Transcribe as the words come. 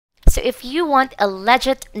So if you want a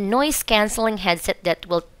legit noise cancelling headset that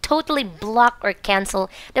will totally block or cancel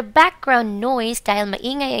the background noise dahil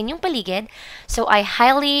maingay ang inyong paligid, so I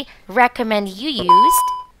highly recommend you use.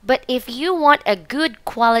 But if you want a good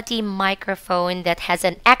quality microphone that has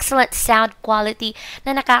an excellent sound quality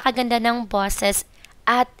na nakakaganda ng boses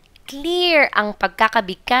at clear ang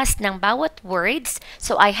pagkakabigkas ng bawat words,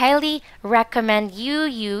 so I highly recommend you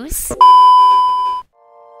use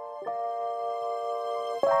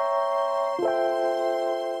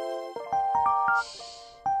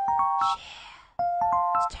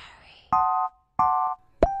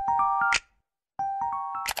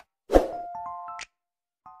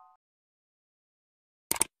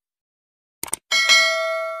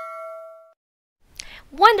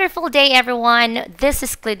Wonderful day, everyone! This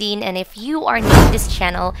is Claudine, and if you are new to this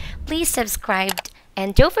channel, please subscribe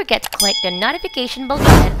and don't forget to click the notification bell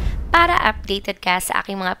button para updated ka sa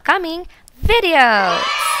aking mga upcoming videos!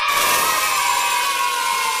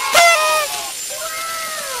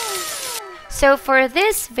 So for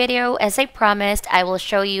this video, as I promised, I will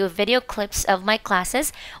show you video clips of my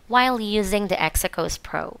classes while using the Exochos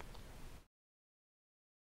Pro.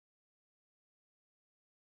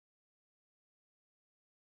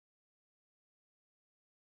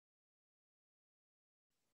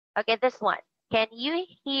 Okay, this one. Can you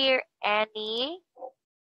hear any?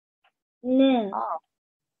 No. Oh.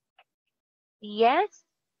 Yes?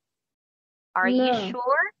 Are No. you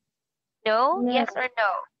sure? No? No. Yes or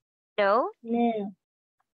no? No? No.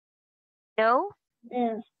 No?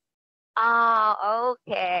 No. Ah,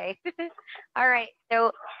 okay. All right.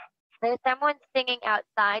 So there's someone singing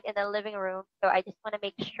outside in the living room, so I just want to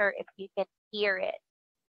make sure if you can hear it.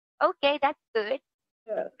 Okay, that's good.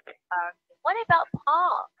 What about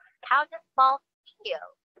Paul? How does Paul feel?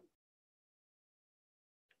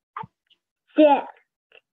 Sick.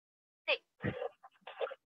 Sick.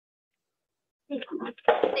 Sick.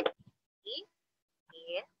 Sick. He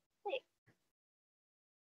is sick.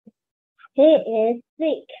 He is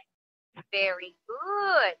sick. Very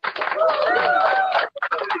good.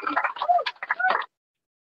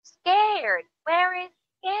 Scared. Where is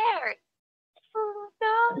scared? Oh,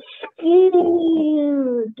 no.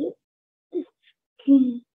 Scared.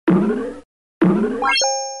 What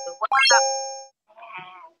about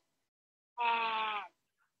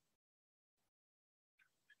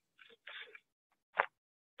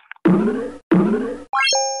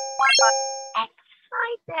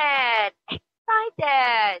excited? Excited.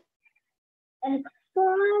 Excited. And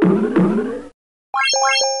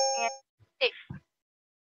sick.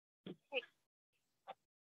 Sick.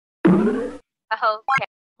 Okay.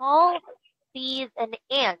 Paul sees an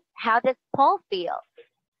ant. How does Paul feel?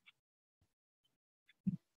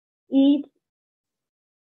 Eat.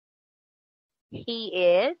 He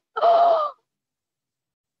is.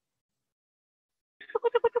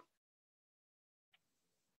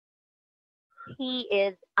 He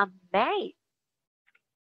is amazed.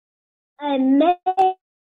 Amazed.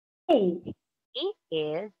 He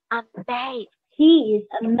is amazed. He is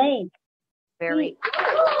amazed. Very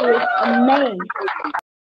He is amazed.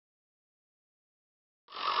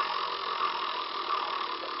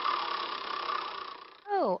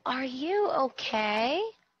 Oh, are you okay?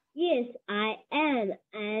 Yes, I am.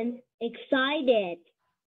 I'm excited.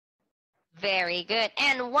 Very good.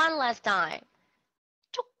 And one last time.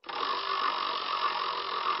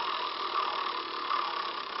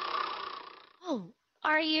 Oh,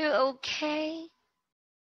 are you okay?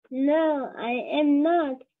 No, I am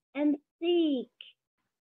not. I'm sick.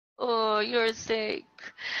 Oh, you're sick.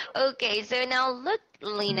 Okay, so now look,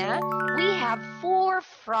 Lena. We have 4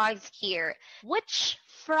 frogs here. Which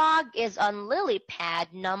frog is on lily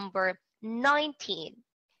pad number 19?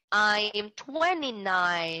 I'm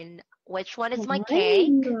 29. Which one is my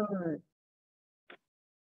cake?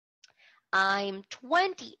 I'm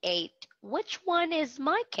 28. Which one is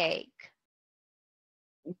my cake?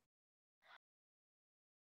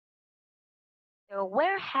 So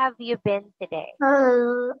where have you been today?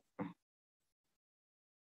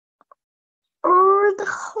 Old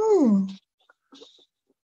home.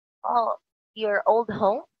 Oh, your old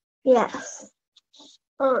home? Yes.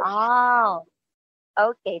 Oh,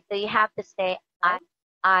 okay. So you have to say,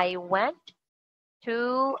 I went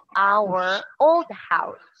to our old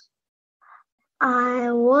house.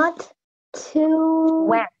 I want to.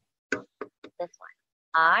 Went. This one.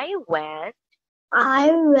 I went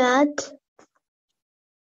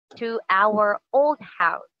to our old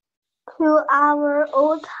house. to our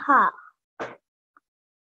old house.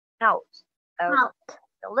 Okay.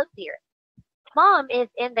 So look here. Mom is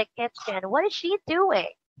in the kitchen. What is she doing?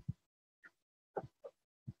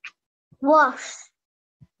 Wash.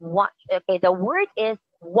 Wash. Okay, the word is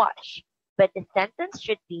wash, but the sentence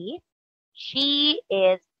should be she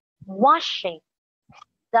is washing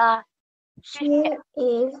the She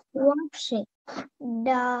is washing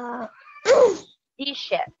the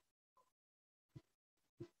dishes.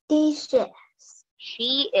 dishes.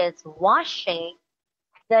 She is washing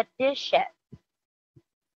the dishes.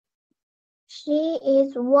 She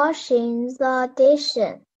is washing the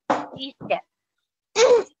dishes. Dishes.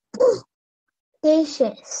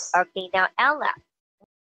 Dishes. Okay, now Ella.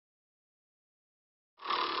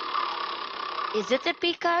 Is it a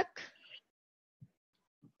peacock?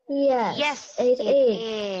 Yes, Yes, it it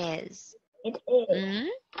is. is. It is. Hmm?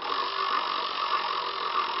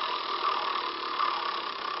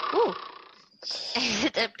 Ooh. Is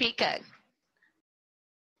it a peacock?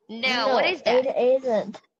 No, what is that? It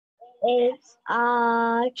isn't. It's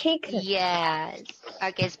a chicken. Yes.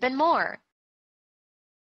 Okay, spin more.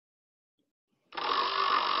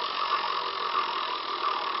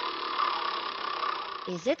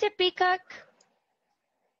 Is it a peacock?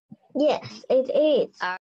 Yes, it is.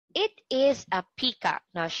 It is a peacock.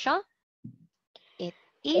 Now, show. It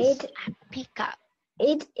is It- a peacock.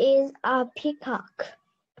 It is a peacock.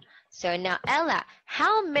 So now, Ella,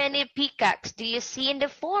 how many peacocks do you see in the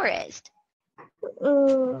forest?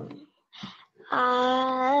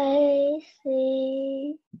 I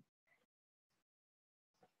see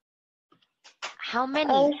How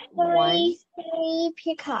many? One. three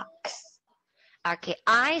peacocks. Okay,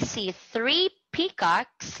 I see 3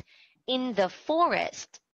 peacocks in the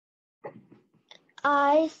forest.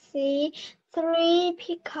 I see 3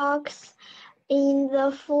 peacocks in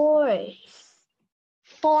the forest.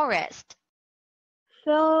 Forest.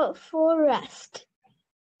 Forest.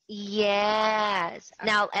 Yes.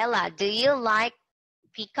 Now, Ella, do you like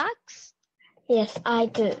peacocks? Yes, I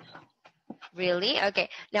do. Really? Okay.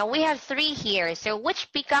 Now we have 3 here. So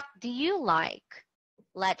which peacock do you like?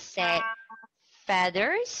 Let's say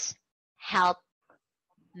feathers help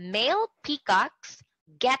male peacocks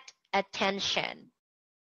get attention.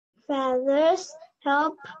 Feathers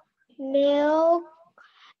help male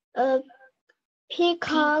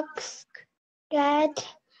peacocks get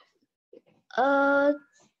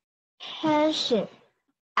attention.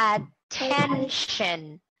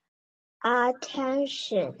 Attention.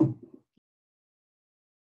 Attention.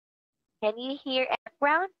 Can you hear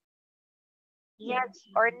background? Yes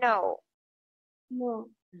or no? No.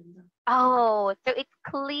 Oh, so it's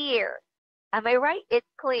clear. Am I right? It's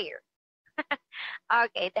clear.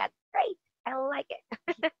 Okay, that's great. I like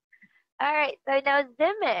it. All right, so now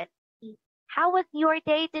Zimin, how was your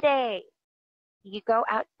day today? Did you go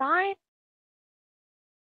outside?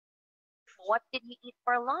 What did you eat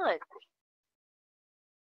for lunch?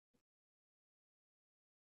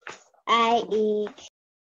 I ate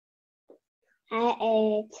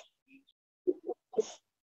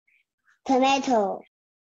tomato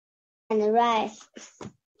and rice.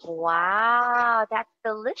 Wow, that's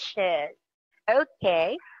delicious.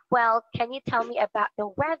 Okay, well, can you tell me about the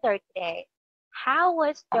weather today? How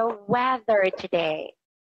was the weather today?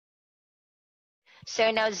 So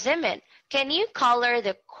now Zimin, can you color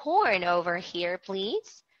the corn over here,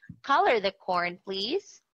 please? Color the corn,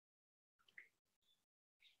 please.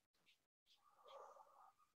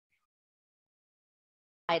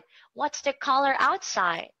 What's the color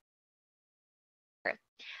outside?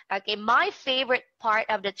 Okay, my favorite part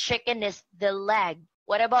of the chicken is the leg.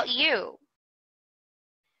 What about you?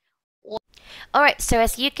 Alright, so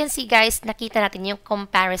as you can see guys, nakita natin yung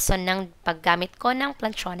comparison ng paggamit ko ng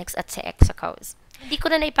Plantronics at sa Exochos. Hindi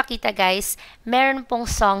ko na naipakita guys, meron pong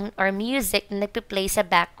song or music na nagpi-play sa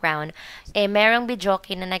background. Merong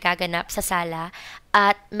videoke na nagaganap sa sala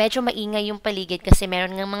at medyo maingay yung paligid kasi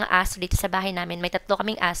meron ng mga aso dito sa bahay namin. May 3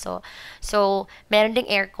 kaming aso. So, meron ding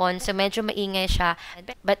aircon. So, medyo maingay siya.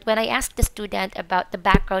 But when I asked the student about the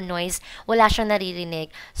background noise, wala siyang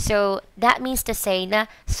naririnig. So, that means to say na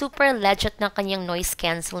super legit ng kanyang noise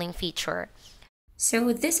cancelling feature.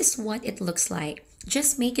 So this is what it looks like.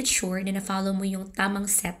 Just make it sure na na-follow mo yung tamang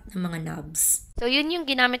set ng mga knobs. So, yun yung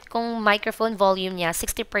ginamit kong microphone volume niya,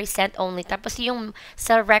 60% only. Tapos yung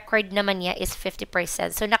sa record naman niya is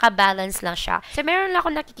 50%. So, nakabalance lang siya. So, meron lang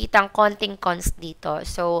ako nakikita ang konting cons dito.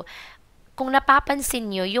 So, kung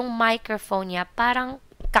napapansin nyo, yung microphone niya parang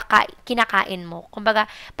kinakain mo. Kumbaga,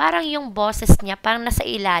 parang yung boses niya parang nasa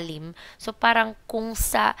ilalim. So, parang kung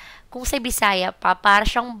sa Bisaya pa, parang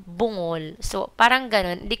siyang bungol. So, parang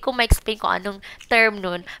ganun. Hindi ko ma-explain kung anong term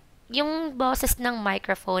nun. Yung boses ng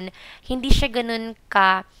microphone, hindi siya ganun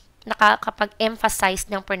nakakapag-emphasize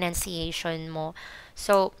ng pronunciation mo.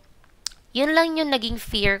 So, yun lang yung naging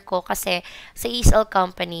fear ko kasi sa ESL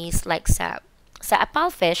companies like sa sa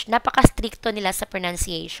Palfish, napaka-stricto nila sa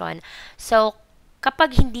pronunciation. So,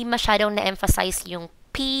 kapag hindi masyadong na-emphasize yung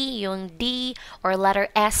P, yung D, or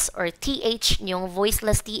letter S, or TH, yung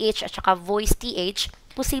voiceless TH, at saka voice TH,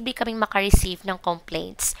 posible kaming makareceive ng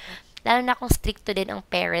complaints. Lalo na kung stricto din ang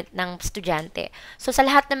parent ng estudyante. So, sa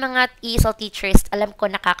lahat ng mga ESL teachers, alam ko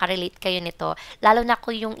nakaka-relate kayo nito. Lalo na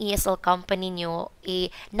kung yung ESL company nyo,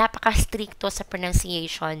 napaka-stricto sa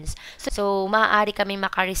pronunciations. So, maaari kami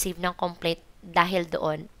makareceive ng complaint dahil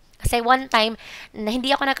doon. Kasi one time, na hindi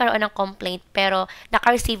ako nagkaroon ng complaint, pero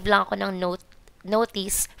naka-receive lang ako ng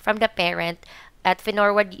notice from the parent at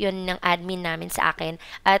finorward yun ng admin namin sa akin.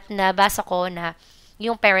 At nabasa ko na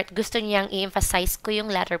yung parent gusto niyang i-emphasize ko yung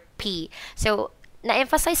letter P. So,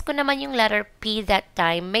 na-emphasize ko naman yung letter P that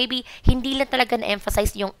time. Maybe hindi lang talaga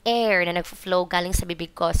na-emphasize yung air na nag-flow galing sa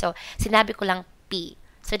bibig ko. So, sinabi ko lang P.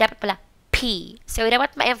 So, dapat pala P. So,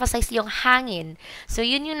 dapat ma-emphasize yung hangin. So,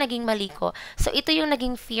 yun yung naging mali ko. So, ito yung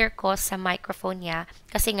naging fear ko sa microphone niya.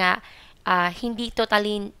 Kasi nga, hindi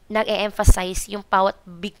totally nag-e-emphasize yung bawat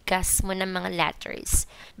bigkas mo ng mga letters.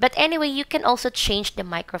 But anyway, you can also change the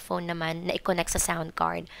microphone naman na i-connect sa sound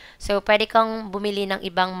card. So, pwede kang bumili ng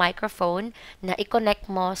ibang microphone na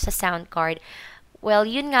i-connect mo sa sound card. Well,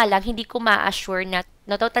 yun nga lang, hindi ko ma-assure na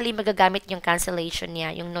totally magagamit yung cancellation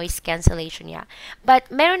niya, yung noise cancellation niya.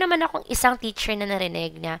 But meron naman akong isang teacher na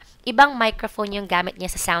narinig na ibang microphone yung gamit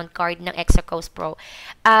niya sa sound card ng Exochos Pro.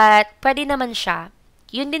 At pwede naman siya.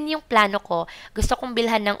 Yun din yung plano ko. Gusto kong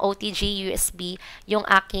bilhan ng OTG USB yung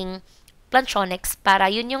aking Plantronics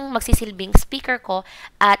para yun yung magsisilbing speaker ko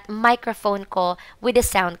at microphone ko with the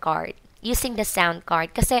sound card. Using the sound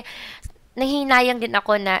card. Kasi nahinayang din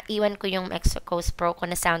ako na iwan ko yung Exochos Pro ko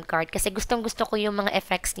na sound card kasi gustong-gusto ko yung mga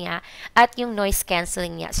effects niya at yung noise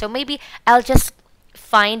cancelling niya. So maybe I'll just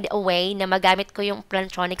find a way na magamit ko yung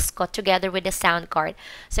Plantronics ko together with the sound card.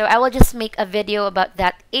 So, I will just make a video about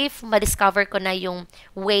that if ma-discover ko na yung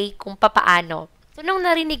way kung papaano. So, nung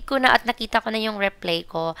narinig ko na at nakita ko na yung replay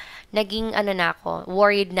ko, naging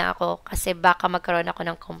worried na ako kasi baka magkaroon ako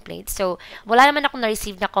ng complaint. So, wala naman ako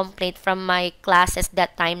na-receive na complaint from my classes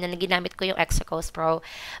that time na ginamit ko yung Exochos Pro.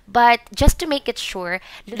 But, just to make it sure,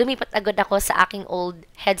 lumipat agad ako sa aking old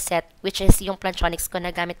headset, which is yung Plantronics ko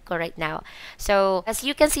na gamit ko right now. So, as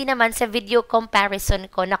you can see naman sa video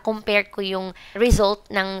comparison ko, na-compare ko yung result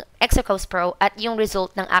ng Exochos Pro at yung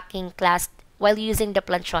result ng aking class while using the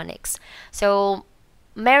Plantronics. So,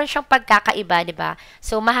 meron siyang pagkakaiba, di ba?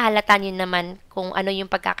 So, mahalata niyo naman kung ano yung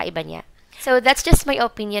pagkakaiba niya. So, that's just my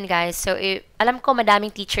opinion, guys. So, alam ko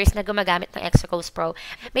madaming teachers na gumagamit ng Exochos Pro.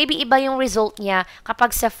 Maybe iba yung result niya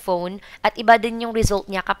kapag sa phone at iba din yung result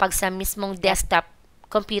niya kapag sa mismong desktop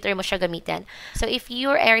computer mo siya gamitin. So, if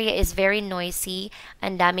your area is very noisy,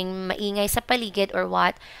 ang daming maingay sa paligid or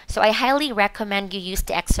what, so I highly recommend you use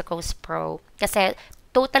the Exochos Pro. Kasi,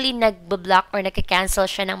 totally nagbo-block or nagka-cancel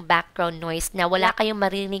siya ng background noise na wala kayong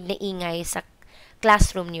marinig na ingay sa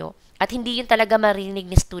classroom nyo. At hindi yun talaga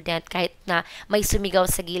marinig ni student kahit na may sumigaw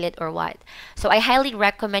sa gilid or what. So, I highly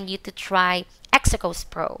recommend you to try Exochos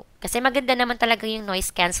Pro. Kasi maganda naman talaga yung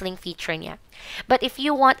noise cancelling feature niya. But if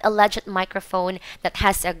you want a legit microphone that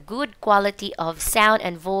has a good quality of sound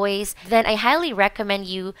and voice, then I highly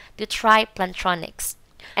recommend you to try Plantronics.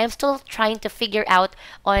 I'm still trying to figure out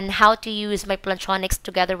on how to use my Plantronics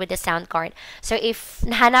together with the sound card. So, if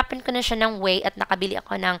nahanapan ko na siya ng way at nakabili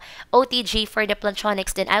ako ng OTG for the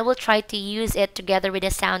Plantronics, then I will try to use it together with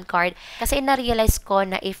the sound card. Kasi na-realize ko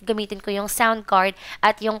na if gamitin ko yung sound card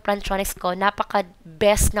at yung Plantronics ko,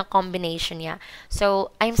 napaka-best na combination niya.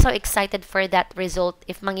 So, I'm so excited for that result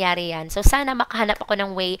if mangyari yan. So, sana makahanap ako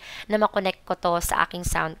ng way na makonect ko to sa aking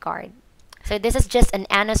sound card. So, this is just an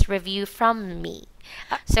honest review from me.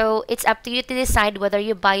 So, it's up to you to decide whether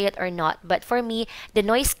you buy it or not. But for me, the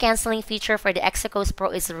noise cancelling feature for the Exochos Pro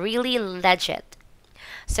is really legit.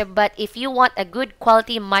 So, but if you want a good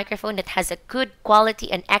quality microphone that has a good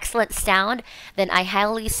quality and excellent sound, then I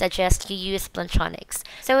highly suggest you use Plantronics.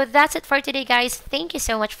 So, that's it for today, guys. Thank you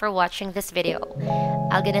so much for watching this video.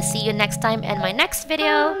 I'm gonna see you next time in my next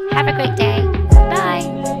video. Have a great day.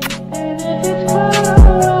 Bye!